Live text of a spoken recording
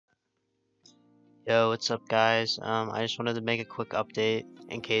Yo, what's up guys? I just wanted to make a quick update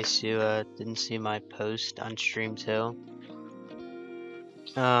in case you didn't see my post on stream too.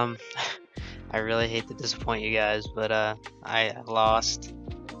 Um, I really hate to disappoint you guys, but I lost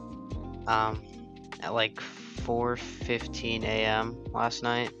at like 4:15 a.m. last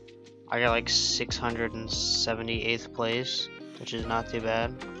night. I got like 678th place, which is not too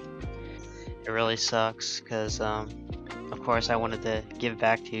bad. It really sucks because of course I wanted to give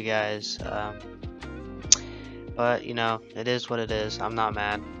back to you guys. But you know, it is what it is. I'm not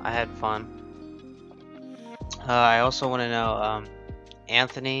mad. I had fun. I also want to know,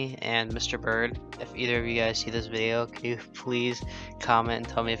 Anthony and Mr. Bird, if either of you guys see this video, can you please comment and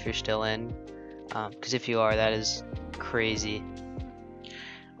tell me if you're still in? Because if you are, that is crazy.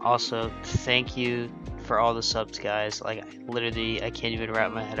 Also, thank you for all the subs, guys. Like, literally, I can't even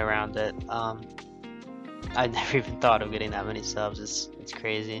wrap my head around it. I never even thought of getting that many subs. It's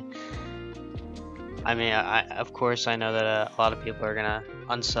crazy. I mean, of course I know that a lot of people are gonna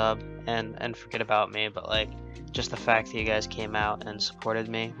unsub and forget about me, but like, just the fact that you guys came out and supported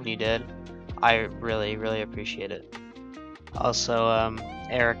me when you did, I really appreciate it. Also,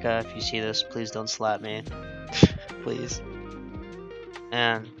 Erica, if you see this, please don't slap me, please.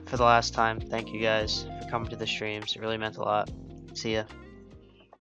 And for the last time, thank you guys for coming to the streams. It really meant a lot. See ya.